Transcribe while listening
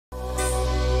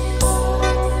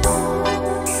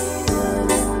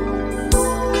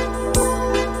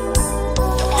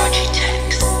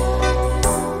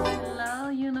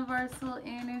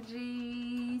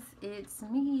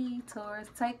Taurus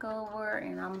takeover,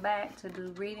 and I'm back to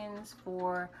do readings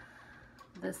for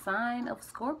the sign of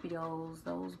Scorpios,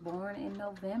 those born in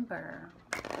November.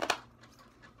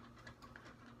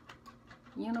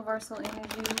 Universal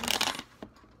energies,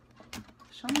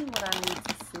 show me what I need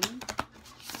to see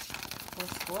for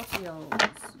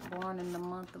Scorpios born in the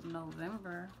month of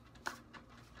November.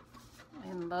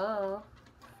 In love,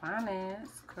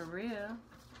 finance, career,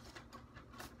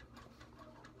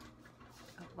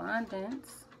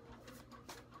 abundance,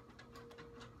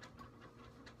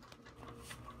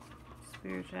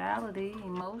 spirituality,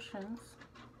 emotions.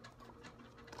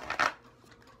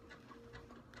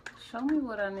 Show me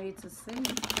what I need to see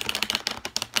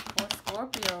for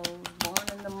Scorpios born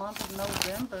in the month of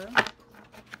November.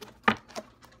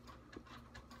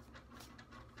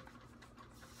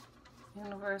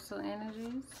 Universal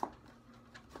energies.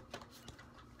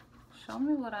 Show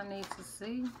me what I need to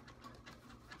see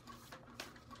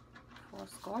for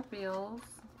Scorpios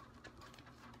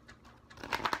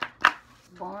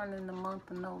born in the month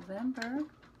of November.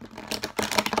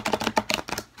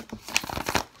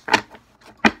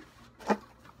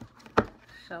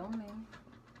 Show me.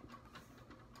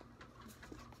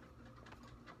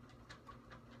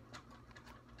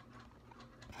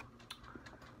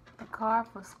 The card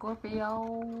for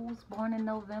Scorpios born in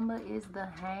November is the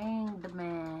Hanged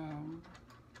Man.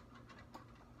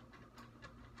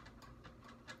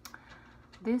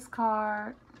 This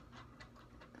card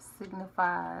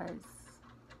signifies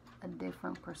a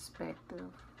different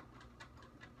perspective.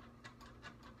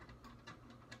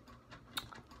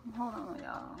 Hold on,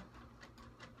 y'all.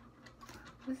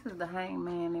 This is the Hanged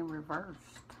Man in reversed.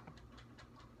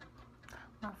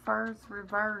 My first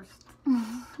reversed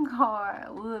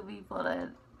card would be for the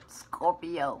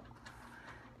Scorpio.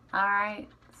 Alright,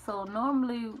 so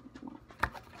normally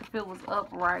if it was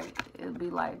upright, it would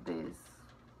be like this.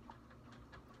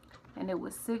 And it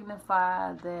would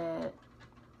signify that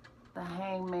the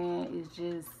Hanged Man is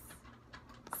just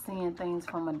seeing things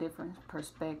from a different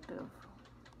perspective.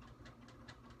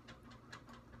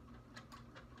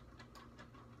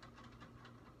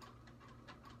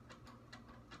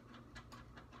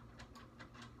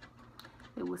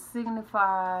 It would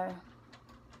signify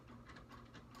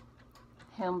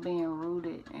him being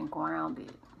rooted and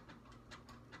grounded.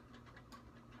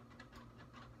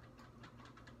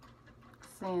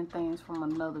 Seeing things from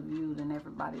another view than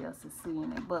everybody else is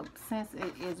seeing it. But since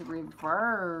it is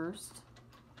reversed,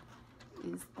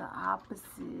 it's the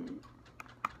opposite.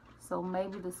 So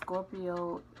maybe the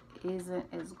Scorpio isn't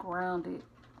as grounded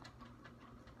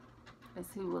as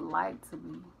he would like to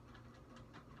be,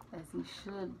 as he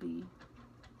should be.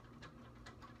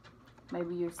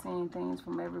 Maybe you're seeing things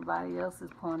from everybody else's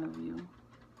point of view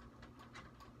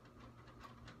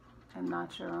and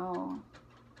not your own.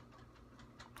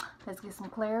 Let's get some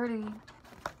clarity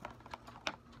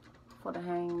for the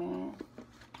Hanged Man.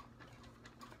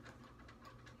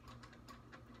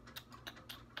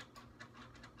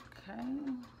 Okay.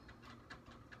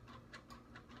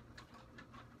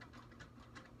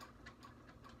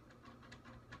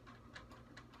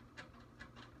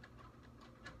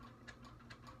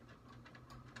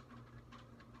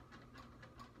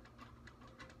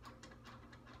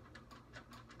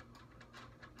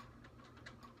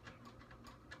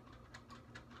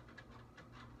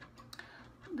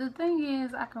 The thing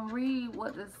is, I can read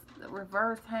what this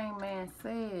reverse Hanged Man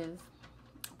says,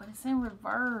 but it's in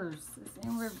reverse. It's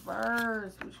in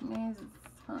reverse, which means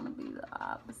it's going to be the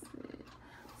opposite.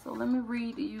 So let me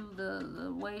read to you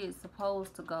the way it's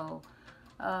supposed to go.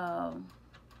 The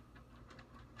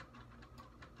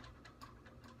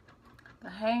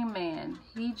Hanged Man,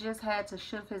 he just had to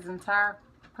shift his entire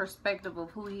perspective of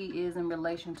who he is in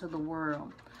relation to the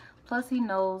world. Plus, he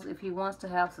knows if he wants to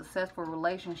have successful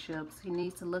relationships, he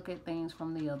needs to look at things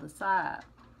from the other side.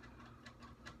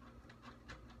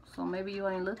 So maybe you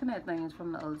ain't looking at things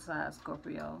from the other side,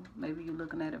 Scorpio. Maybe you're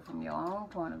looking at it from your own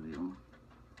point of view.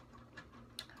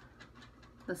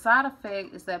 The side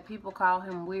effect is that people call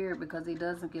him weird because he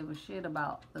doesn't give a shit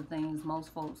about the things most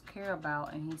folks care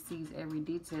about, and he sees every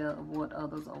detail of what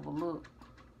others overlook.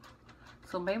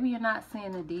 So maybe you're not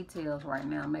seeing the details right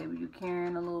now. Maybe you're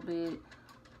caring a little bit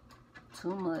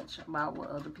too much about what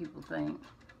other people think.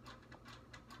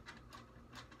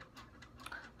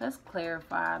 Let's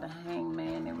clarify the Hanged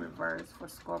Man in reverse for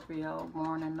Scorpio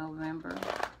born in November.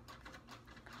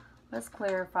 Let's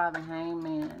clarify the Hanged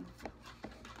Man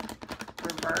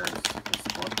reverse for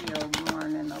Scorpio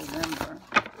born in November.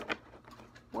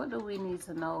 What do we need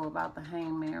to know about the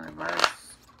Hanged Man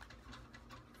reverse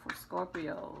for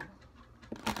Scorpio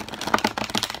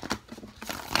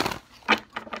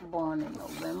born in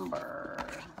November?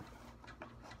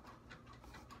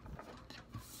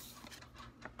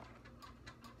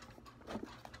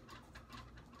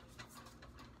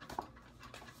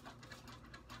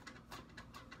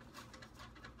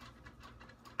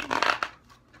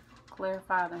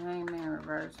 clarify the Hangman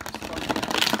reverse for Scorpio.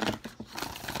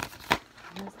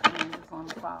 This thing is on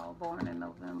the fall, born in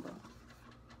November.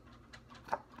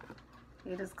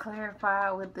 It is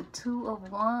clarified with the Two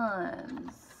of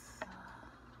Wands.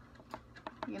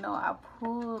 You know, I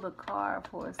pulled a card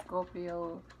for a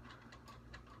Scorpio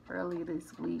early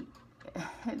this week,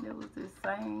 and it was the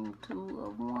same Two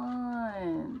of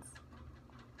Wands.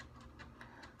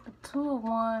 The Two of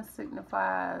Wands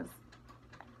signifies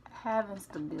having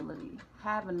stability,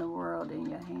 having the world in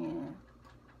your hand,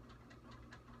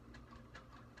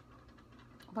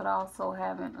 but also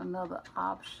having another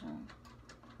option,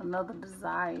 another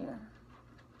desire.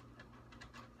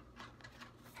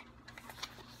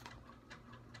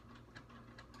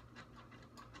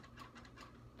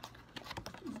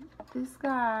 This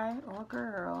guy or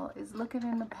girl is looking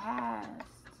in the past.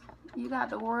 You got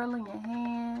the world in your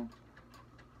hand.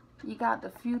 You got the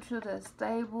future that's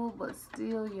stable, but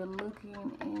still you're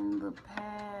looking in the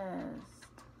past.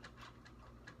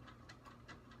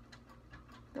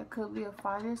 There could be a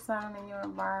fire sign in your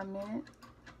environment.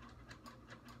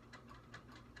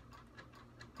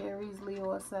 Aries, Leo,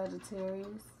 or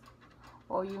Sagittarius.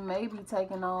 Or you may be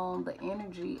taking on the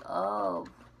energy of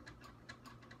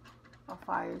a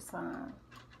fire sign.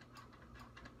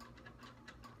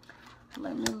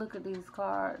 Let me look at these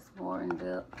cards more in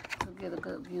depth to get a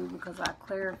good view, because I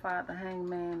clarified the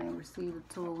Hangman and received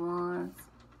the Two of Wands.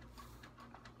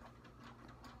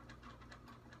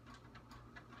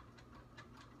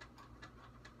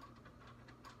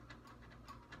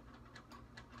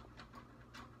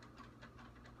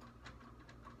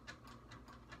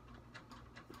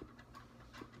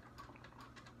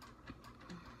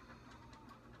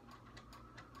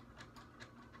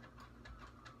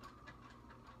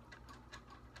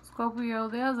 Scorpio,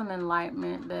 there's an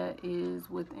enlightenment that is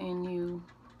within you.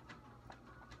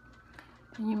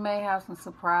 And you may have some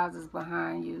surprises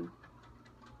behind you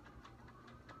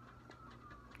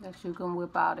that you can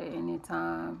whip out at any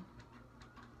time.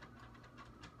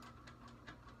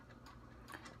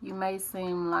 You may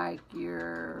seem like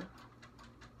you're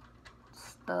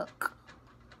stuck,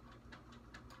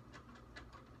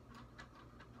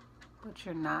 but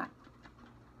you're not.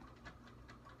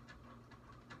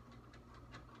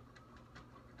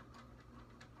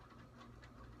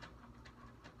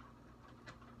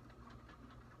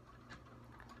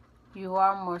 You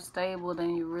are more stable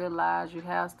than you realize. You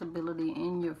have stability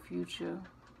in your future.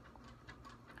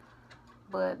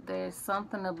 But there's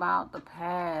something about the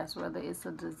past, whether it's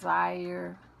a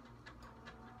desire,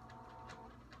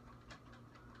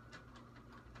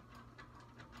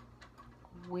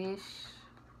 wish,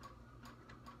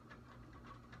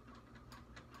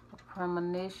 a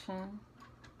premonition,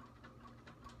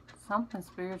 something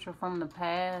spiritual from the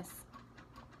past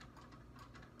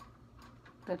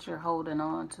that you're holding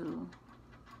on to.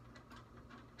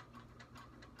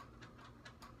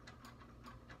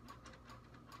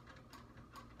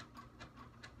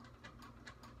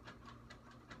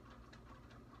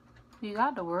 You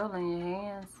got the world in your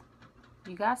hands.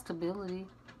 You got stability.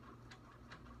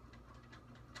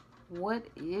 What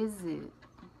is it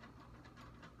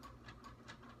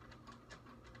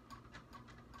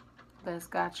that's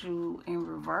got you in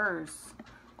reverse?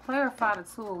 Clarify the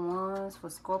Two of Wands for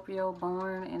Scorpio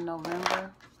born in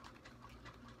November.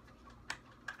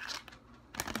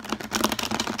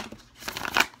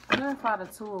 Clarify the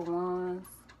Two of Wands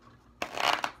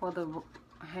for the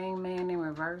Hangman in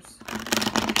reverse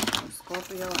for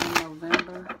Scorpio in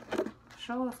November.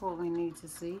 Show us what we need to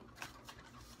see.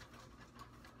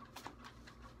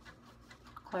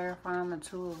 Clarifying the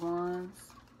Two of Wands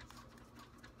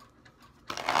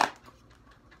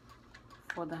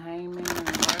for the Hangman in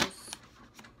reverse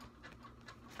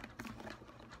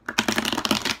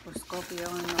for Scorpio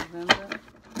in November.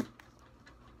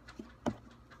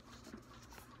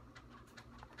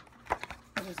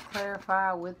 It is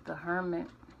clarified with the Hermit.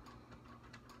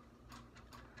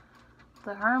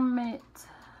 The Hermit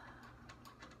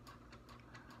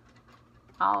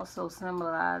also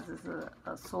symbolizes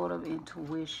a sort of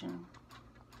intuition.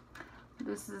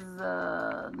 This is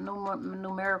a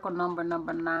numerical number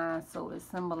 9, so it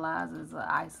symbolizes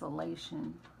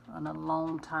isolation and a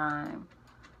long time.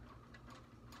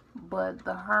 But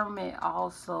the Hermit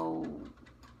also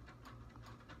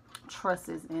trusts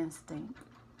his instinct.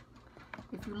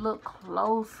 If you look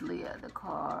closely at the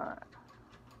card,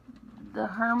 the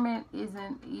Hermit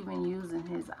isn't even using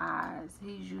his eyes.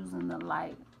 He's using the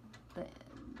light,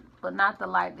 but not the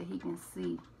light that he can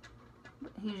see.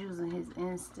 He's using his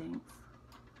instincts.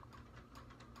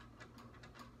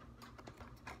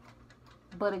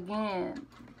 But again,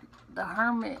 the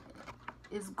Hermit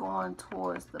is going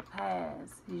towards the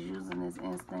past. He's using his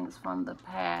instincts from the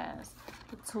past.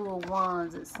 The Two of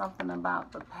Wands, it's something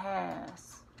about the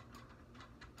past.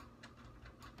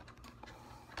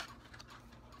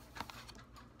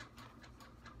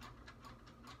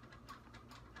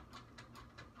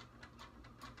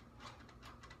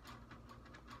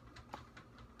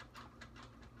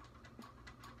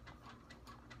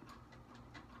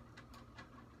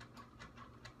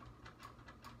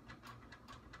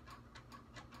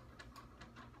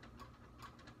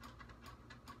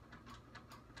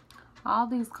 All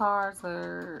these cards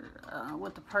are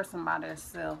with the person by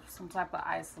themselves, some type of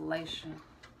isolation,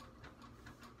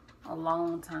 a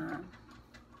long time.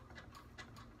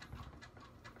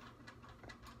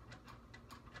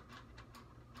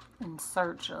 In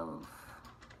search of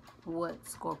what,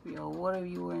 Scorpio? What are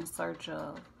you in search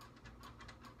of?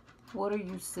 What are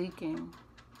you seeking?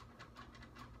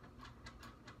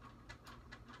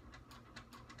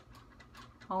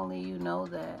 Only you know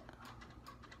that.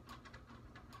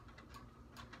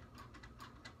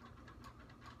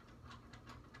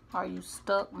 Are you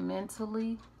stuck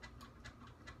mentally,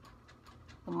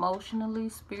 emotionally,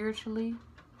 spiritually?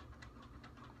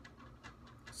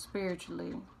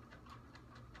 Spiritually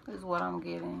is what I'm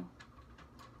getting.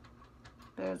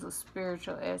 There's a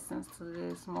spiritual essence to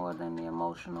this more than the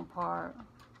emotional part.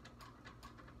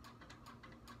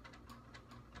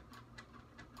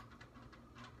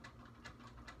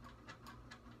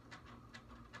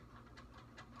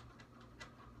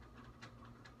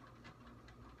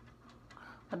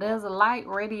 But there's a light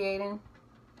radiating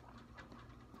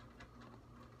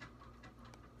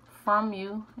from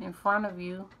you, in front of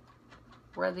you,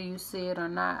 whether you see it or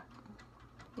not,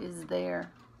 is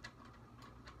there.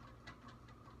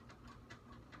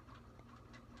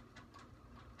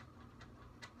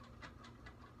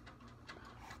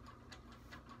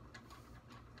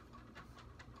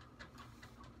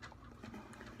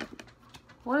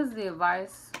 What is the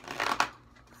advice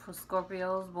for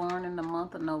Scorpios born in the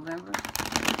month of November?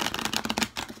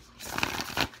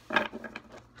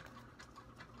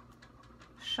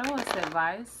 Show us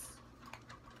advice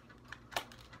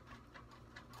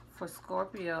for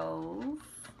Scorpios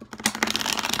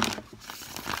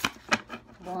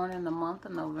born in the month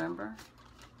of November.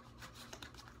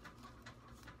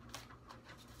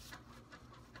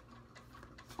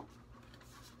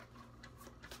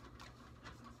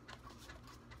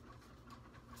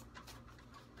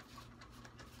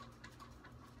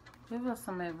 Give us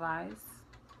some advice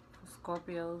for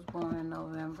Scorpios born in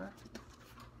November.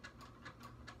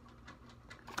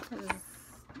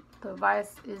 The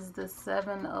advice is the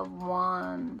Seven of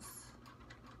Wands.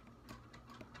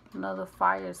 Another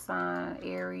fire sign,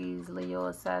 Aries, Leo,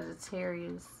 or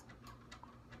Sagittarius.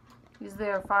 Is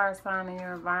there a fire sign in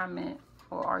your environment,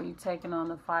 or are you taking on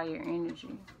the fire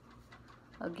energy?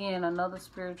 Again, another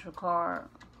spiritual card.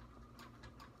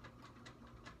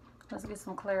 Let's get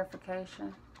some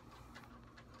clarification.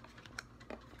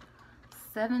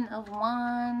 Seven of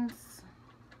Wands.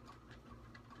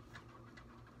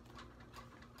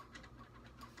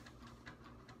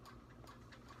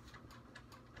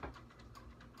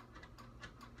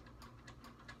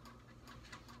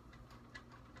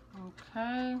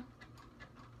 Okay.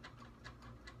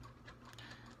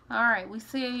 All right, we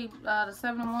see the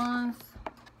Seven of Wands.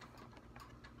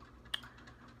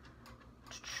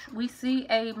 We see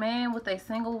a man with a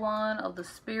single wand of the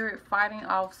spirit fighting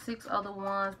off 6 other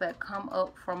wands that come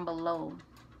up from below.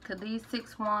 Could these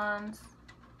 6 wands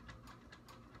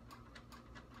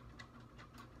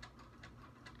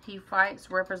he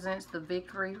fights represents the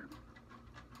victory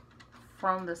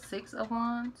from the 6 of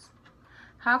Wands?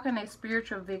 How can a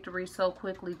spiritual victory so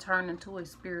quickly turn into a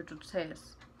spiritual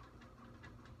test?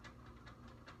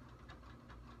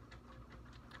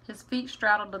 His feet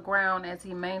straddle the ground as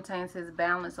he maintains his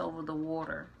balance over the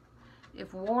water.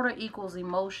 If water equals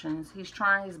emotions, he's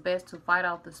trying his best to fight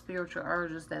off the spiritual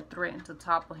urges that threaten to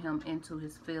topple him into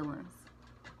his feelings.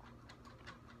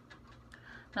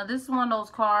 Now this is one of those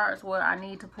cards where I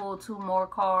need to pull 2 more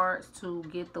cards to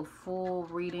get the full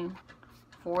reading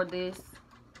for this.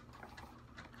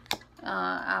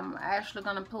 I'm actually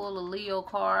going to pull a Leo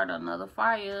card, another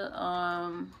fire.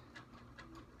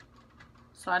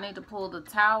 So I need to pull the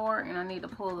Tower and I need to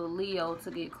pull the Leo to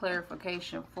get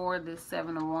clarification for this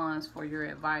Seven of Wands for your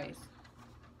advice.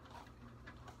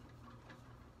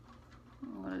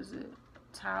 What is it?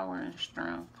 Tower and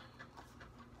Strength.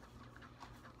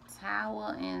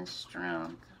 Tower and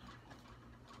Strength.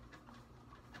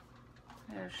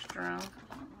 There's Strength.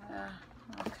 Yeah,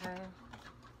 okay.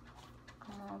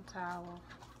 Come on, Tower.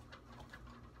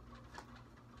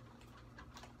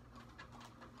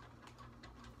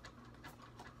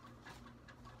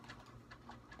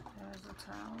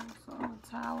 Tower. So the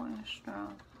Tower and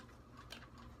Strength.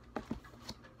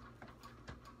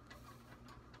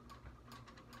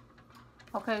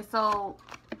 Okay, so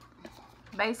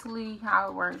basically how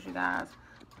it works, you guys.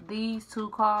 These two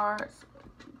cards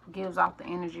gives off the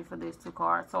energy for these two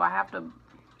cards. So I have to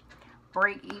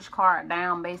break each card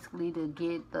down basically to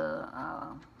get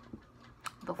the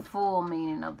full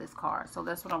meaning of this card. So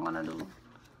that's what I'm going to do.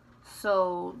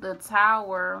 So the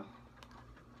Tower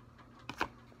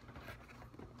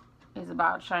is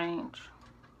about change.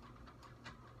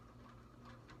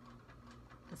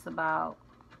 It's about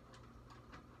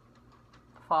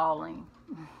falling.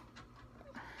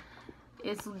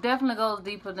 It definitely goes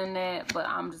deeper than that, but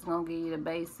I'm just going to give you the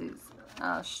basics.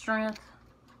 Strength.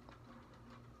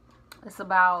 It's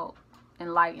about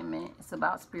enlightenment. It's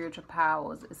about spiritual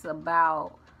powers. It's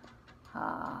about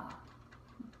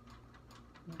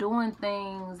doing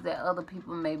things that other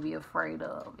people may be afraid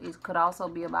of. It could also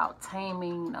be about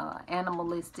taming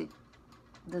animalistic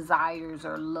desires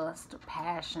or lust or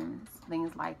passions,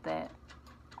 things like that.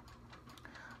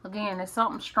 Again, there's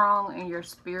something strong in your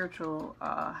spiritual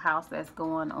house that's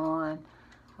going on,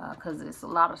 because it's a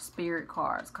lot of spirit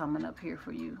cards coming up here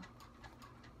for you.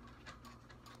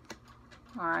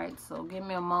 Alright, so give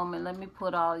me a moment. Let me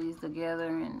put all these together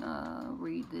and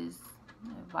read this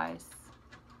advice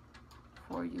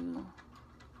for you.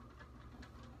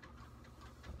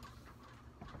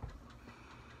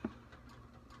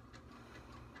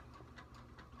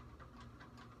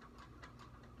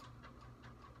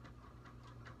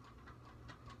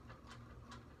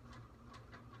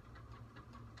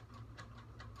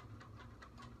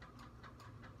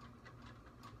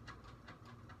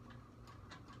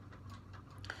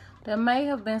 There may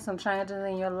have been some changes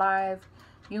in your life.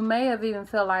 You may have even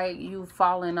felt like you've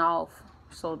fallen off,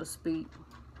 so to speak.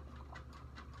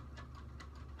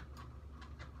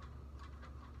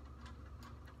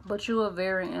 But you are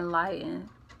very enlightened.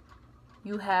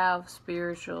 You have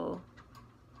spiritual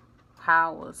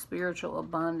power, spiritual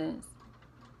abundance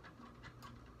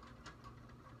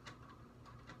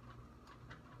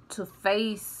to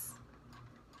face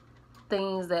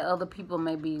things that other people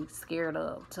may be scared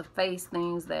of, to face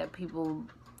things that people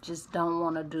just don't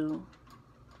want to do.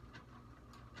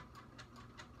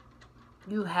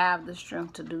 You have the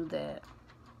strength to do that,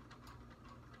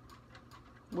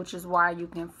 which is why you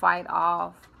can fight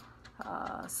off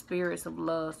spirits of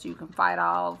lust. You can fight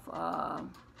off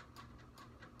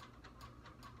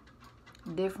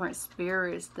different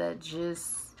spirits that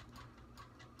just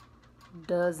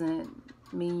doesn't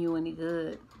mean you any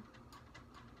good.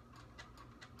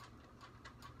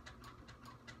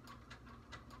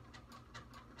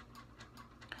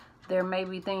 There may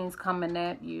be things coming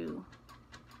at you,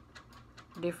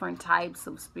 different types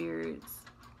of spirits.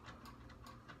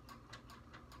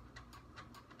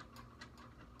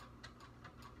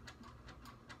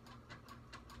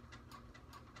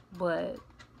 But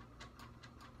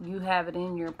you have it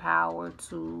in your power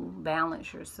to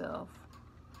balance yourself,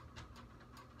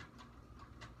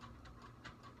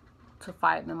 to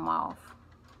fight them off.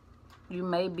 You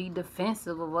may be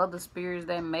defensive of other spirits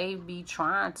that may be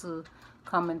trying to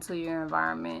come into your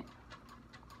environment.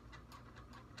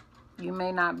 You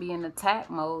may not be in attack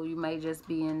mode. You may just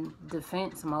be in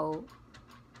defense mode.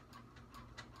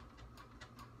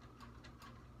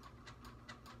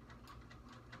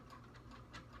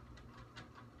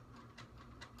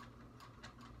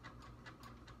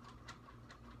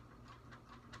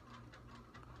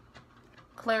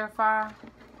 Clarify.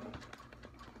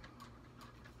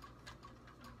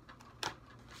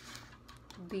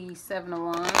 The Seven of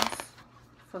Wands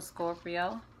for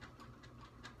Scorpio,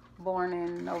 born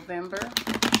in November.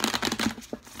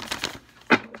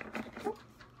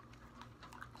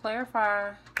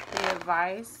 Clarify the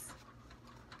advice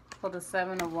for the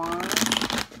Seven of Wands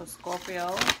for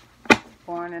Scorpio,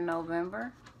 born in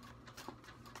November.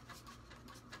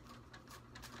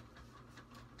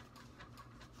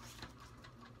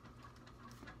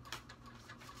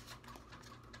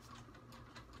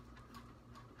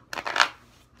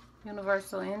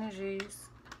 Universal energies,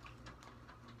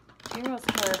 give us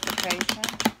clarification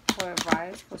for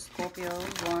advice for Scorpio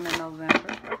born in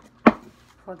November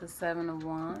for the Seven of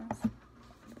Wands.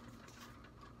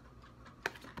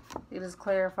 It is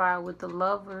clarified with the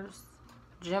Lovers,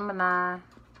 Gemini.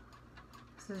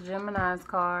 This is Gemini's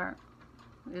card.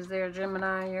 Is there a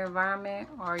Gemini in your environment?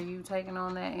 Or are you taking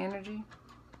on that energy?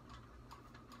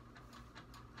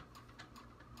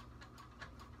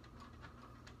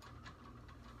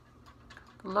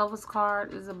 The Lover's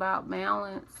card is about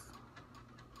balance.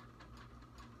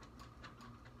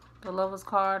 The Lover's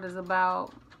card is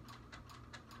about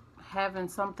having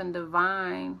something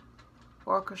divine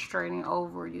orchestrating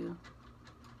over you.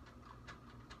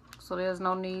 So there's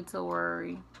no need to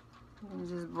worry. You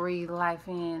just breathe life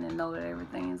in and know that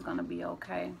everything is going to be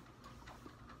okay.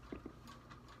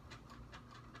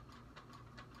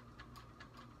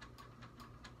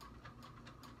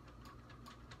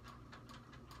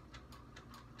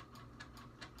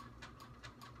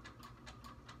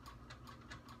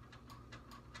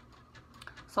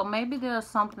 So maybe there's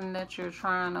something that you're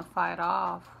trying to fight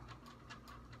off.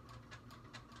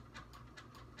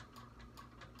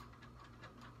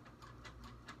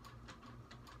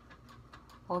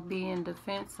 Or be in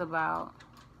defense about.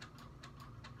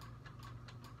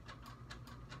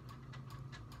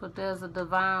 But there's a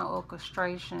divine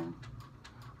orchestration.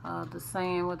 The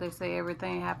saying, what they say,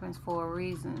 everything happens for a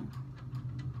reason.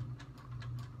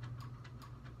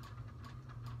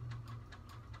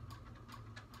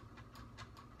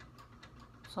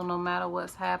 So no matter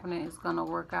what's happening, it's going to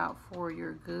work out for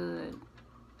your good.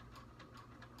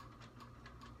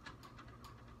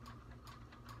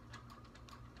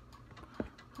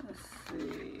 Let's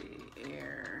see,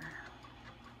 air.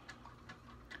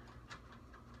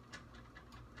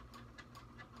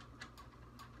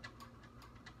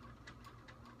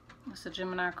 It's a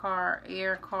Gemini card,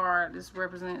 air card. This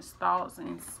represents thoughts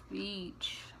and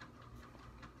speech.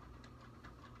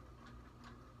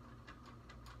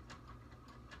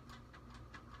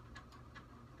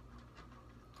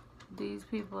 These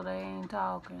people, they ain't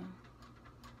talking.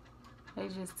 They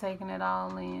just taking it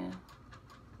all in.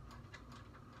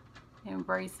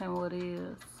 Embracing what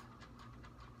is.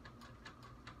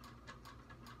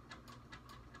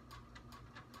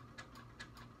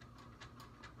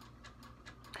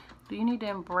 Do you need to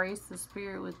embrace the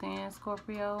spirit within,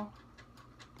 Scorpio?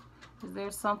 Is there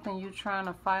something you're trying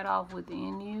to fight off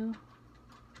within you?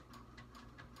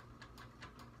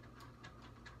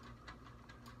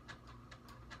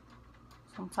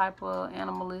 Some type of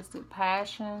animalistic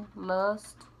passion,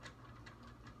 lust,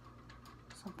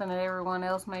 something that everyone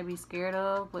else may be scared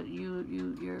of, but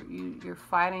you're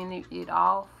fighting it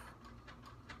off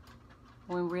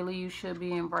when really you should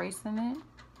be embracing it.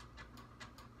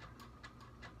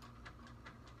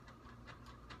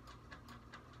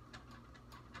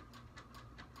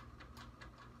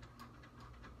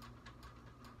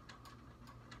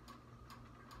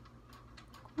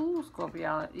 Ooh,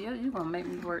 Scorpio, yeah, you're gonna make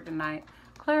me work tonight.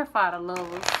 Clarify the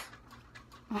lovers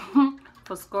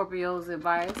for Scorpio's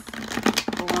advice.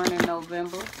 Born in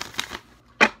November.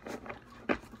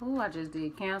 Ooh, I just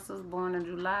did Cancers born in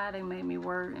July. They made me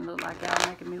work and look like y'all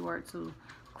making me work too.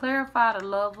 Clarify the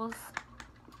lovers.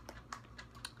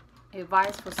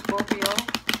 Advice for Scorpio.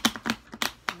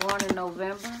 Born in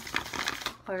November.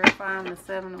 Clarifying the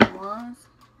 7 of Wands.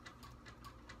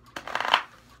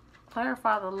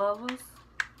 Clarify the lovers.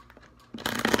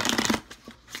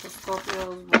 For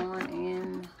Scorpios born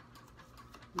in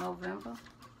November.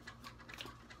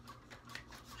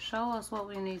 Show us what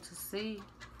we need to see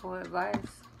for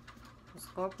advice for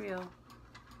Scorpio.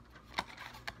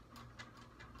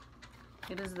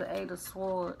 It is the 8 of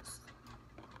Swords.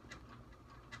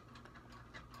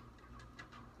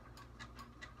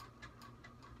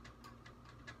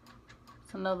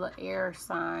 It's another air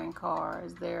sign card.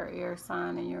 Is there an air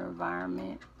sign in your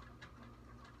environment?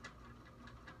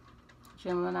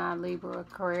 Gemini, Libra,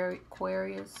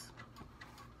 Aquarius.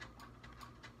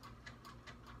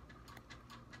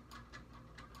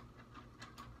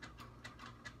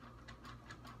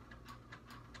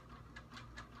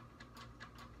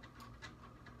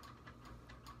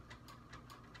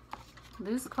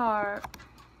 This card,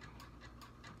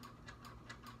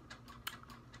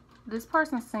 this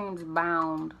person seems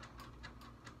bound.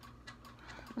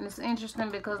 And it's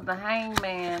interesting because the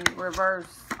Hangman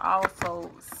reverse also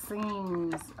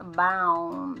seems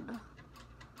bound.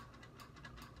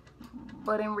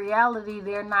 But in reality,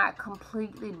 they're not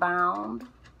completely bound.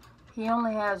 He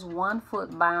only has one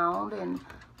foot bound, and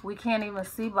we can't even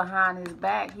see behind his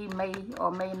back. He may or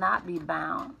may not be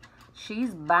bound.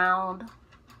 She's bound.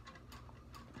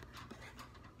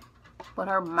 But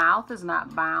her mouth is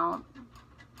not bound.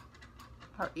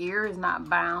 Her ear is not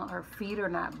bound. Her feet are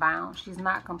not bound. She's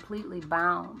not completely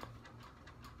bound.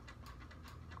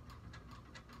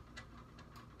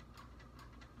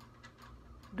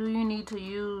 Do you need to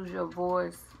use your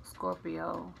voice,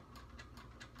 Scorpio,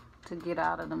 to get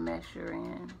out of the mess you're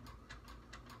in?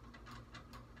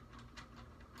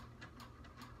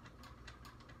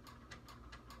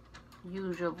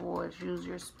 Use your voice, use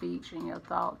your speech and your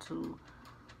thought to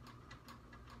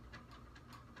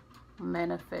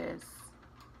manifest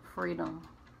freedom,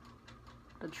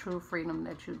 the true freedom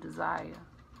that you desire.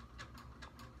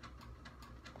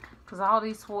 Because all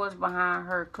these swords behind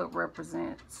her could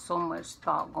represent so much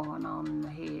thought going on in the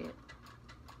head.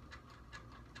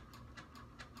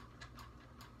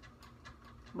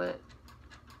 But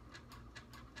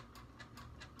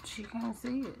she can't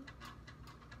see it.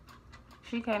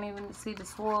 She can't even see the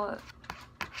sword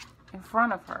in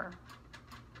front of her.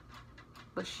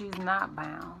 But she's not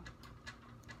bound.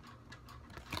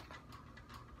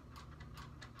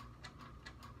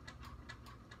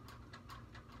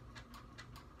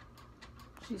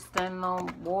 She's standing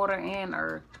on water and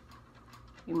earth.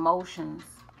 Emotions.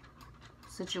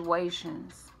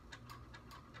 Situations.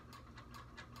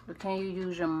 But can you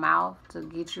use your mouth to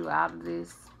get you out of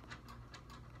this?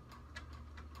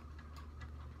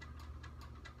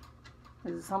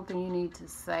 Is it something you need to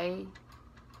say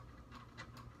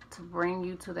to bring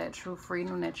you to that true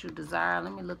freedom that you desire?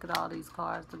 Let me look at all these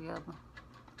cards together.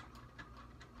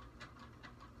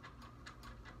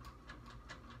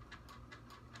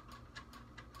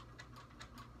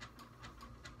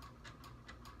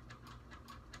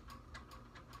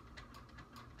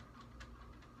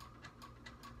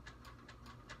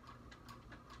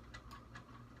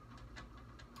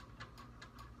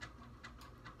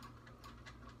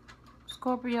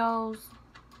 Scorpios,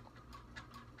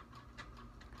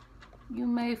 you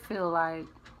may feel like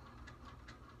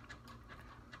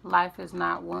life is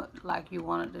not like you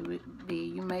want it to be.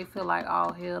 You may feel like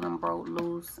all hell done broke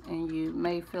loose, and you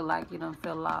may feel like you done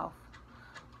fell off.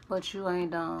 But you ain't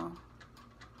done.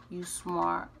 You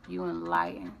smart. You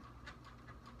enlightened.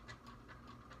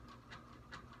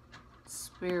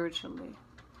 Spiritually.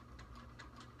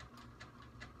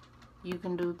 You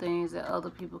can do things that other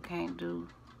people can't do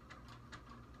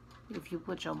if you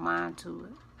put your mind to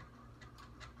it.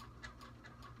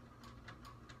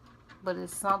 But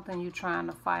it's something you're trying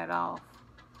to fight off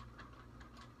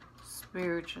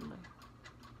spiritually.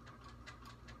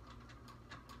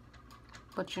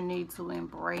 But you need to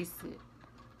embrace it,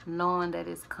 knowing that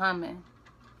it's coming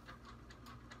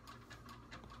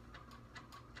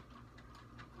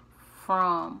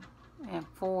from and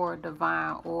for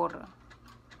divine order.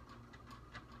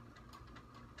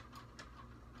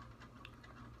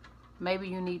 Maybe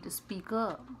you need to speak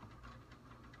up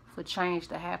for change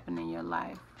to happen in your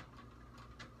life.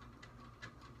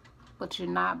 But you're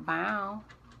not bound.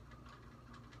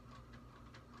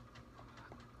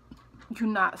 You're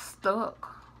not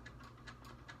stuck.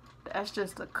 That's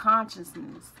just a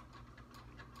consciousness.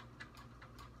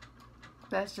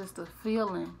 That's just a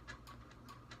feeling.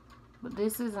 But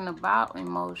this isn't about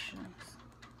emotions.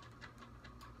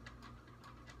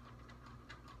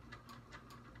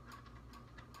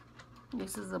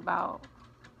 This is about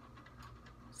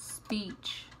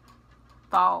speech,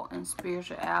 thought, and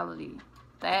spirituality.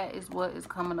 That is what is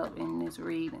coming up in this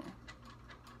reading.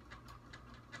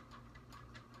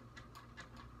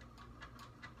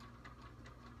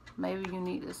 Maybe you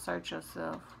need to search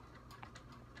yourself.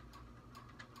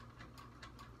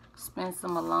 Spend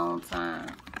some alone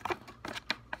time.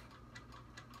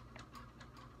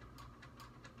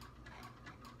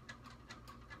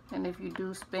 And if you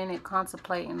do spend it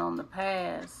contemplating on the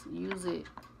past, use it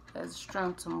as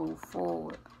strength to move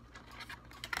forward.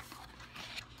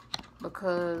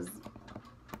 Because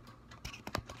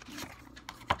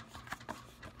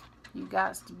you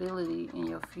got stability in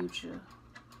your future.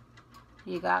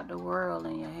 You got the world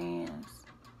in your hands.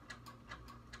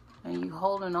 And you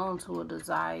holding on to a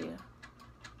desire.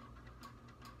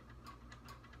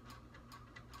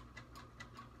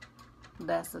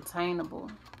 That's attainable.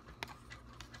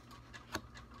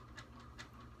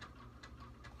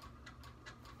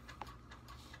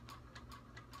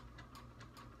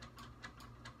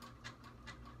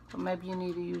 But maybe you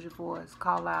need to use your voice.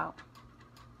 Call out.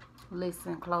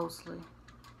 Listen closely.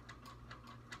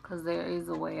 Because there is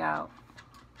a way out.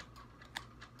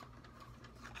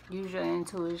 Use your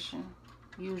intuition.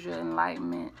 Use your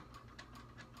enlightenment.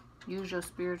 Use your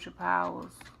spiritual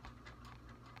powers.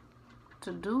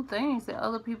 To do things that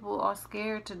other people are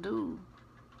scared to do.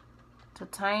 To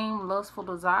tame lustful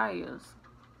desires.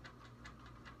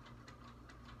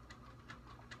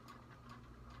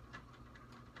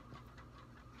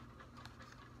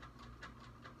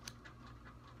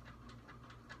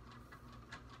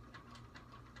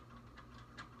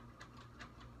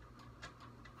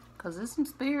 Because there's some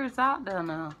spirits out there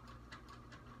now.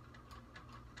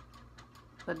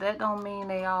 But that don't mean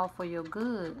they all for your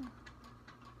good.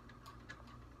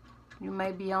 You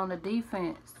may be on the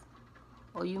defense.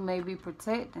 Or you may be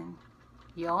protecting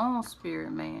your own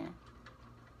spirit man.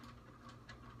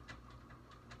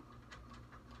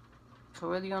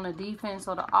 So whether you're on the defense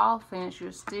or the offense,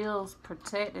 you're still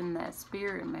protecting that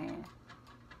spirit man.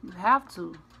 You have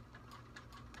to.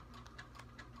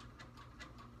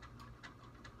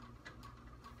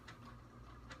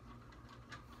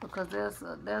 Because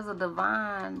there's a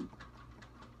divine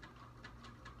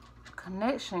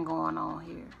connection going on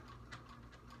here.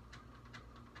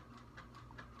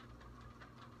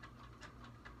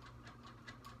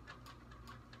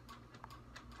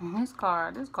 And this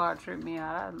card tripped me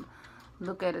out. I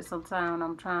look at it sometime when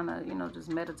I'm trying to, you know, just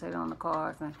meditate on the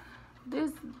cards. And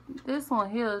this one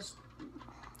here,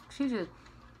 she just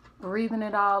breathing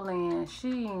it all in.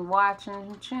 She ain't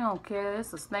watching. She don't care.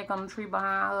 It's a snake on the tree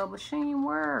behind her, but she ain't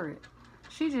worried.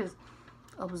 She just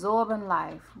absorbing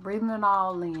life, breathing it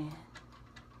all in.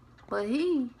 But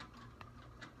he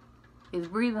is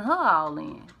breathing her all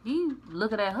in. He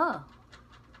looking at her.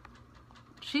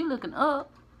 She looking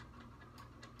up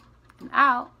and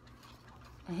out,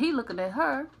 and he looking at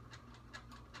her.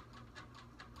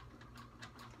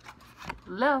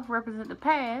 Left represent the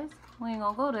past. We ain't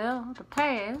gonna go there. The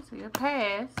past, your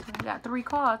past. We got 3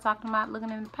 cards talking about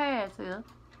looking in the past here.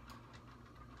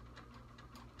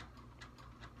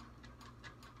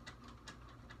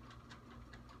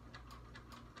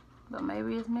 But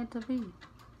maybe it's meant to be.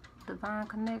 Divine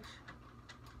connection.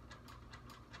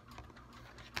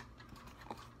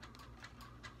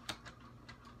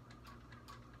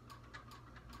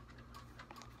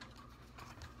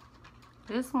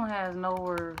 This one has no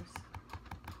words.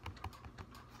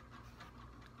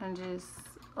 And just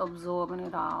absorbing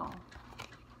it all.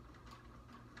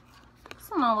 This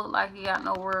one don't look like he got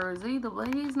no words either,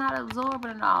 but he's not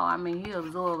absorbing it all. I mean, he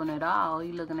absorbing it all.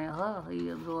 He looking at her. He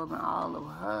absorbing all of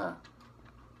her.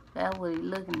 That's what he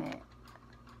looking at.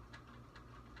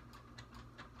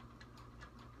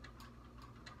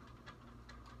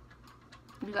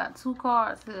 You got 2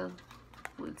 cards here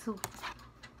with 2.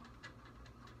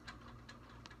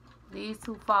 These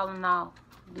 2 falling off.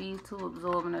 These 2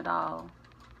 absorbing it all.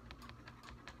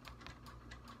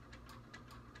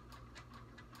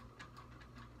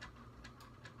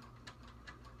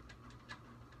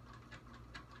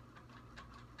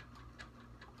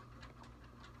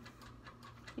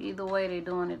 Either way, they're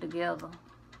doing it together.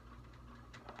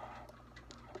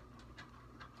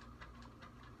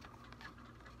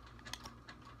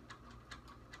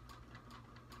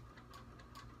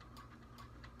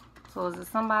 So is it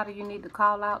somebody you need to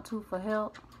call out to for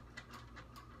help?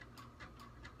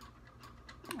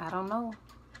 I don't know.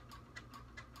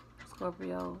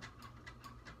 Scorpio.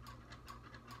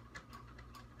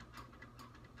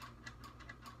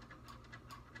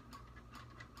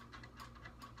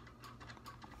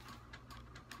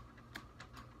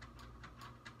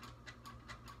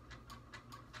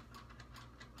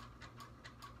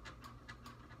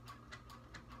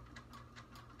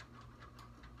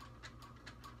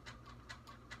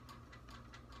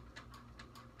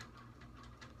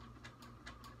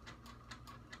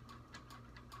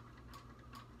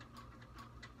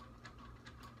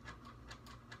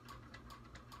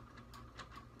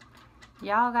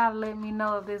 Y'all gotta let me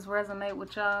know if this resonate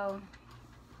with y'all.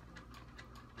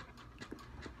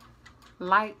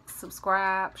 Like,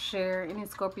 subscribe, share. Any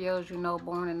Scorpios you know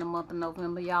born in the month of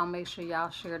November, y'all make sure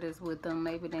y'all share this with them.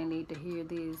 Maybe they need to hear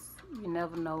this. You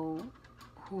never know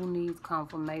who needs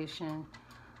confirmation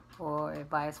or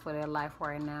advice for their life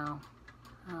right now.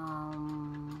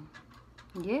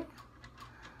 Yeah.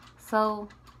 So,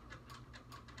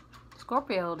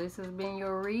 Scorpio, this has been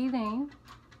your reading.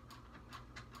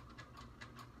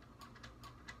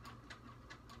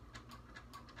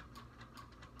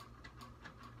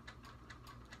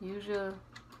 Use your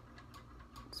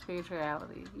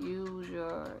spirituality. Use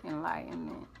your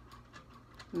enlightenment.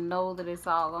 Know that it's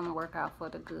all going to work out for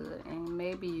the good. And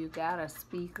maybe you got to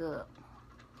speak up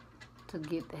to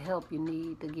get the help you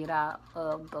need to get out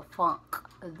of the funk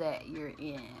that you're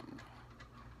in.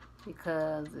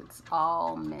 Because it's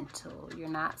all mental. You're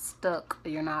not stuck.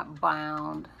 You're not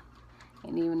bound.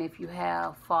 And even if you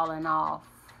have fallen off